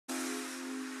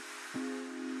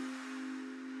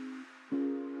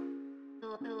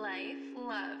life,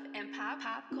 love, and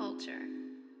pop culture.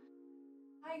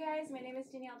 Hi guys, my name is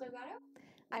Danielle Delgado.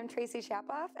 I'm Tracy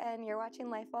Shapoff, and you're watching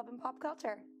Life, Love, and Pop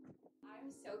Culture.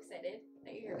 I'm so excited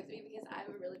that you're here with me because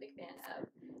I'm a really big fan of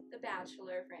the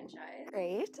Bachelor franchise.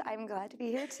 Great. I'm glad to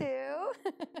be here too.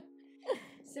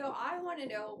 So I want to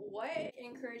know what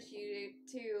encouraged you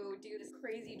to do this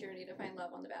crazy journey to find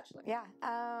love on The Bachelor. Yeah.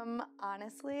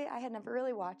 Honestly, I had never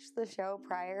really watched the show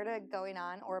prior to going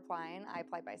on or applying. I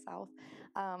applied myself.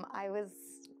 I was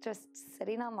just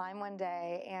sitting online one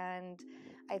day, and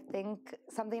I think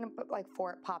something like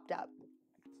for it popped up.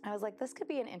 I was like, this could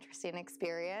be an interesting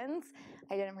experience.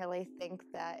 I didn't really think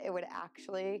that it would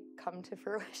actually come to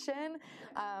fruition,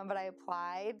 but I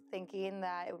applied thinking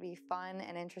that it would be fun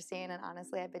and interesting, and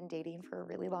honestly, I've been dating for a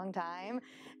really long time,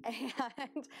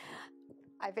 and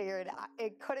I figured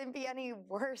it couldn't be any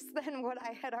worse than what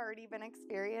I had already been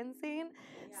experiencing.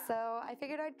 Yeah. So I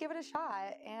figured I'd give it a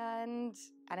shot, and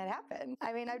it happened.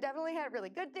 I mean, I've definitely had really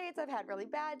good dates. I've had really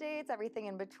bad dates, everything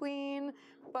in between.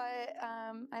 But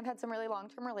I've had some really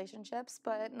long-term relationships,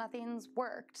 but nothing's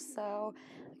worked. So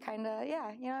kind of,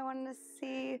 I wanted to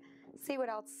see what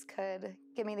else could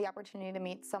give me the opportunity to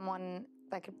meet someone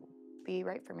that could be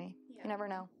right for me. Yeah. You never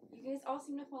know. You guys all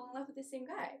seem to fall in love with the same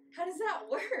guy. How does that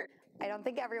work? I don't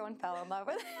think everyone fell in love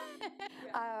with it.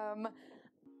 Yeah.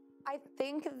 I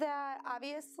think that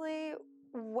obviously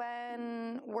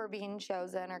when we're being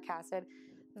chosen or casted,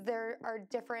 there are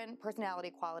different personality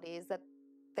qualities that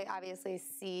they obviously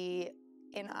see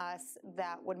in us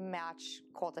that would match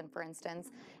Colton, for instance.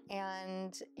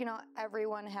 And,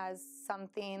 everyone has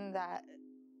something that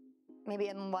maybe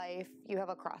in life you have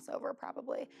a crossover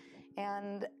probably.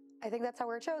 And I think that's how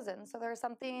we're chosen. So there's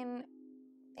something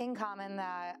in common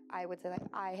that I would say that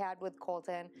I had with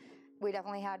Colton. We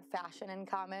definitely had fashion in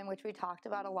common, which we talked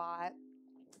about a lot.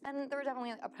 And there were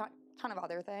definitely a ton of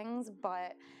other things,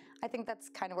 but I think that's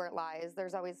kind of where it lies.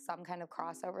 There's always some kind of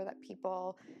crossover that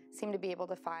people seem to be able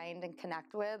to find and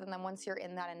connect with. And then once you're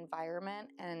in that environment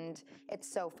and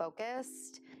it's so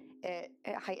focused, it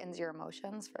heightens your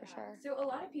emotions for sure. So a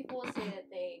lot of people say that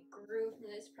they grew from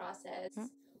this process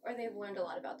or they've learned a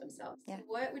lot about themselves. Yeah. So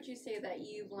what would you say that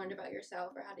you've learned about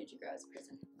yourself, or how did you grow as a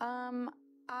person?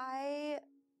 I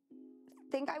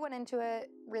think I went into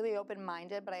it really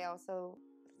open-minded, but I also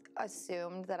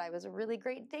assumed that I was a really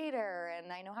great dater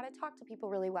and I know how to talk to people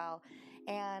really well.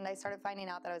 And I started finding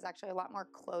out that I was actually a lot more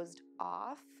closed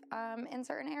off in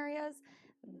certain areas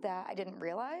that I didn't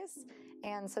realize.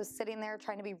 And so sitting there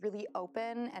trying to be really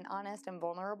open and honest and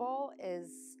vulnerable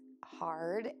is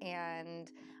hard.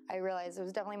 And I realized it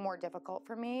was definitely more difficult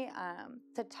for me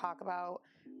to talk about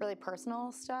really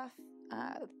personal stuff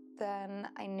than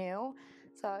I knew.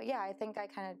 So yeah, I think I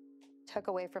kind of took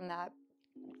away from that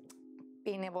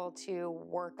being able to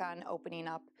work on opening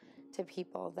up to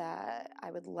people that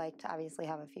I would like to obviously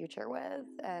have a future with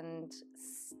and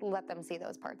let them see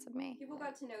those parts of me. People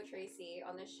got to know Tracy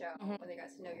on this show when they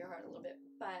got to know your heart a little bit,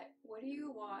 but what do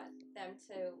you want them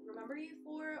to remember you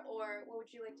for, or what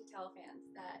would you like to tell fans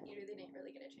that they didn't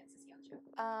really get a chance to see on the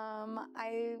show?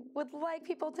 I would like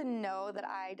people to know that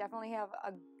I definitely have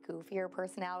a goofier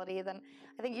personality than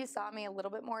I think you saw me a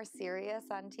little bit more serious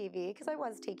on TV, because I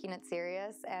was taking it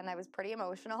serious and I was pretty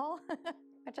emotional,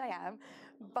 which I am.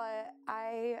 But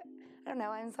I don't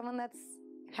know, I'm someone that's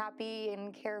happy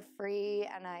and carefree,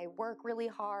 and I work really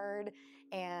hard,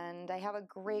 and I have a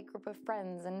great group of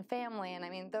friends and family. And I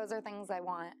mean, those are things I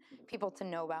want people to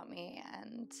know about me,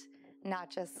 and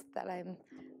not just that I'm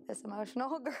this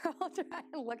emotional girl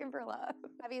looking for love.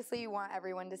 Obviously, you want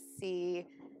everyone to see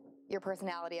your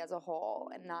personality as a whole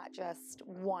and not just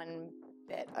one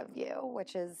bit of you,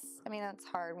 which is, that's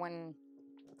hard when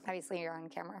obviously you're on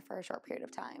camera for a short period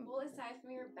of time. Well, aside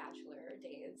from your Bachelor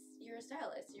days, you're a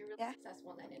stylist. You're really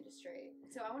successful in that industry.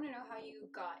 So I want to know how you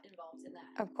got involved in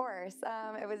that. Of course.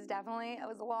 It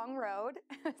was a long road.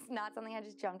 It's not something I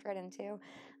just jumped right into.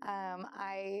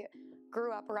 I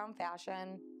grew up around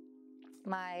fashion.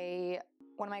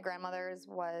 One of my grandmothers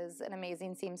was an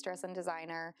amazing seamstress and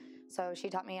designer, so she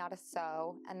taught me how to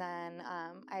sew. And then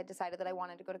I had decided that I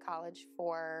wanted to go to college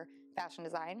for fashion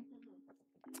design.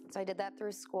 So I did that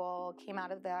through school, came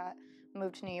out of that,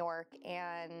 moved to New York,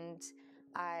 and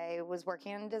I was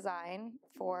working in design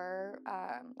for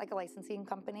like a licensing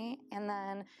company. And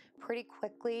then pretty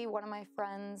quickly, one of my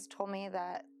friends told me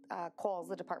that Kohl's,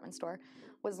 the department store,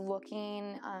 was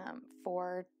looking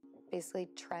for basically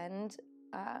trend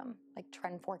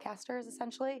forecasters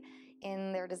essentially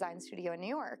in their design studio in New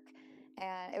York.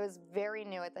 And it was very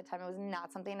new at the time. It was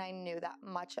not something I knew that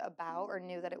much about or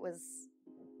knew that it was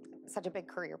such a big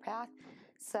career path.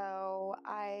 So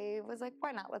I was like,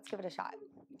 why not? Let's give it a shot.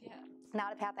 Yeah.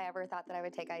 Not a path I ever thought that I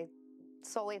would take. I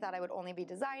solely thought I would only be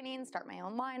designing, start my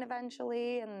own line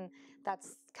eventually, and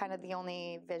that's kind of the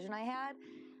only vision I had.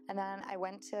 And then I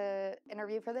went to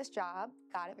interview for this job,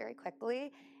 got it very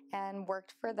quickly, and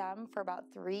worked for them for about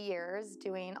 3 years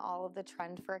doing all of the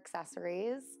trend for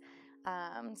accessories.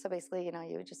 So basically,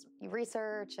 you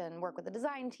research and work with the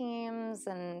design teams,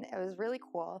 and it was really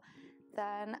cool.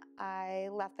 Then I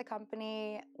left the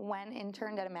company, went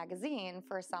interned at a magazine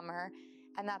for a summer,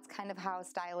 and that's kind of how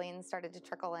styling started to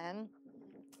trickle in.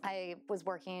 I was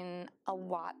working a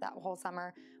lot that whole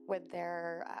summer with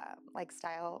their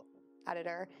style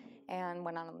editor, and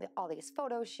went on all these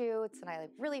photo shoots, and I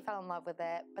really fell in love with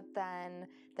it. But then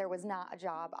there was not a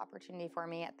job opportunity for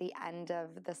me at the end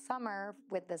of the summer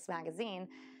with this magazine.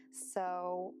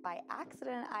 So by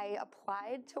accident, I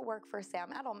applied to work for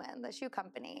Sam Edelman, the shoe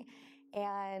company.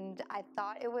 And I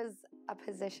thought it was a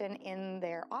position in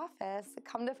their office.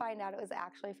 Come to find out, it was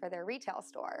actually for their retail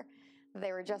store.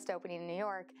 They were just opening in New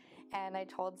York. And I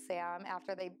told Sam,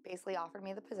 after they basically offered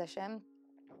me the position,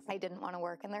 I didn't want to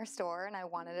work in their store and I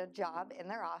wanted a job in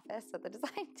their office with the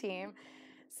design team.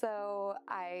 So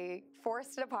I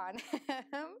forced it upon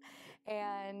him,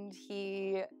 and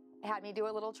he had me do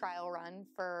a little trial run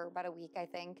for about a week, I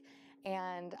think.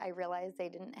 And I realized they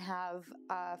didn't have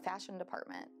a fashion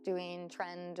department doing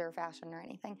trend or fashion or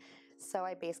anything. So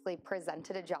I basically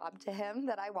presented a job to him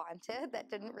that I wanted that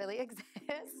didn't really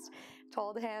exist.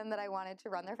 Told him that I wanted to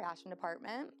run their fashion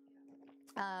department.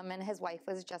 And his wife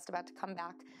was just about to come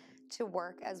back to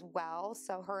work as well.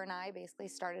 So her and I basically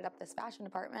started up this fashion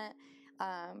department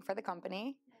for the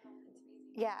company.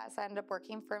 Yeah, so I ended up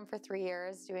working for him for 3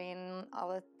 years, doing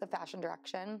all of the fashion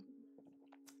direction,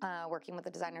 working with the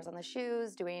designers on the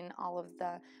shoes,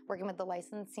 working with the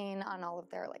licensing on all of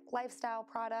their lifestyle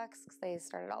products, because they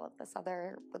started all of this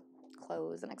other with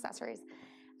clothes and accessories.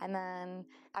 And then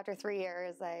after 3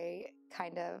 years, I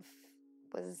kind of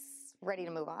was ready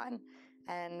to move on.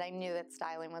 And I knew that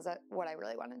styling was what I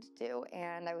really wanted to do.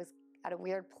 And I was at a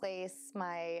weird place.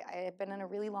 I had been in a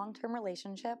really long-term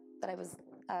relationship that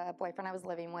a boyfriend I was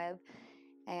living with,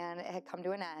 and it had come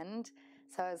to an end.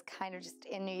 So I was kind of just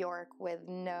in New York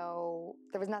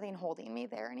there was nothing holding me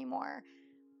there anymore.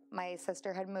 My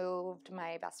sister had moved,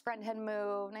 my best friend had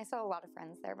moved, and I still had a lot of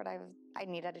friends there, but I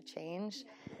needed a change.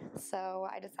 So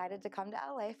I decided to come to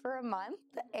LA for a month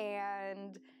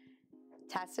and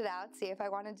test it out, see if I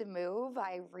wanted to move.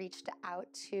 I reached out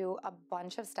to a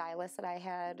bunch of stylists that I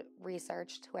had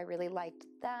researched who I really liked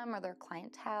them or their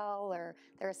clientele or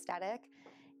their aesthetic,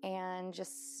 and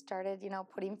just started,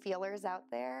 putting feelers out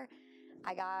there.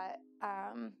 I got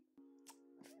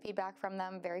feedback from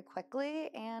them very quickly,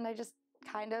 and I just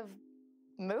kind of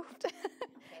moved.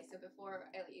 Okay, so before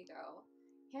I let you go,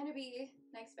 Hannah B,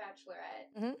 next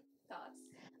Bachelorette, thoughts?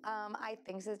 I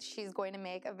think that she's going to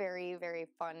make a very, very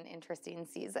fun, interesting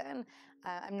season.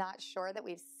 I'm not sure that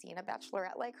we've seen a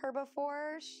Bachelorette like her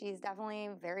before. She's definitely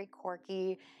very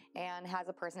quirky and has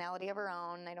a personality of her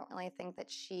own. I don't really think that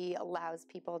she allows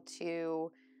people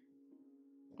to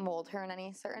mold her in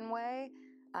any certain way.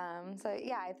 So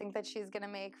yeah, I think that she's gonna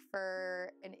make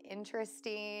for an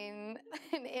interesting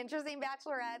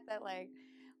Bachelorette that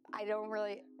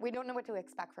we don't know what to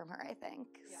expect from her, I think.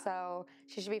 Yeah. So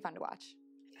she should be fun to watch.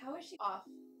 How is she off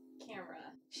camera?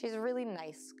 She's a really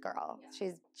nice girl.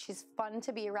 Yeah. She's fun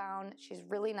to be around. She's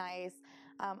really nice.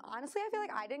 Honestly, I feel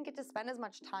like I didn't get to spend as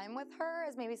much time with her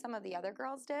as maybe some of the other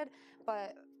girls did,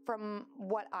 but from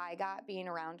what I got being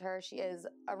around her, she is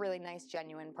a really nice,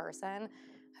 genuine person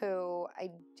who I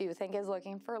do think is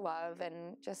looking for love,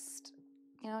 and just,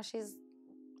 she's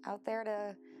out there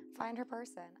to find her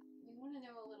person. We want to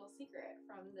know a little secret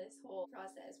from this whole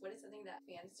process. What is something that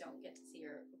fans don't get to see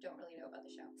or don't really know about the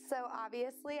show? So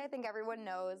obviously, I think everyone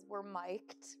knows we're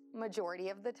mic'd majority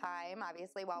of the time.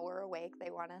 Obviously, while we're awake, they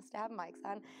want us to have mics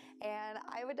on, and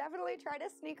I would definitely try to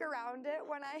sneak around it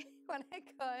when I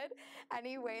could,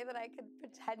 any way that I could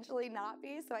potentially not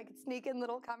be, so I could sneak in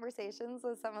little conversations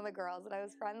with some of the girls that I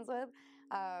was friends with,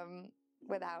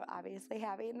 without obviously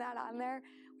having that on there,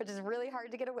 which is really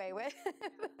hard to get away with.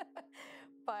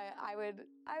 But I would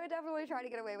definitely try to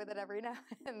get away with it every now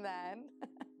and then.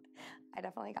 I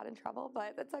definitely got in trouble,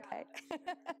 but that's okay. They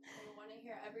want to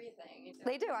hear everything.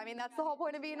 They do. I mean, that's the whole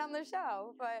point of being on the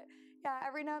show. But yeah,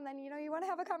 every now and then, you want to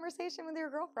have a conversation with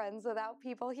your girlfriends without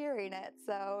people hearing it.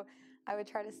 So I would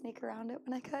try to sneak around it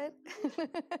when I could.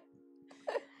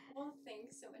 Well,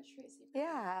 thanks so much, Tracy.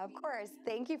 Yeah, of course.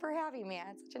 Thank you for having me.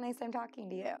 It's such a nice time talking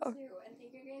to you. Me too. And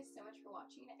thank you guys so much for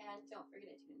watching. And don't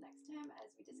forget to tune in next time as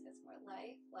we discuss more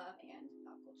life, love, and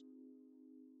pop culture.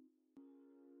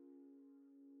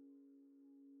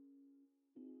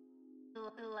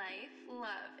 life,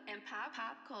 love, and pop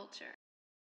culture.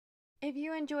 If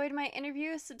you enjoyed my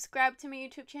interview, subscribe to my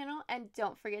YouTube channel and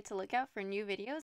don't forget to look out for new videos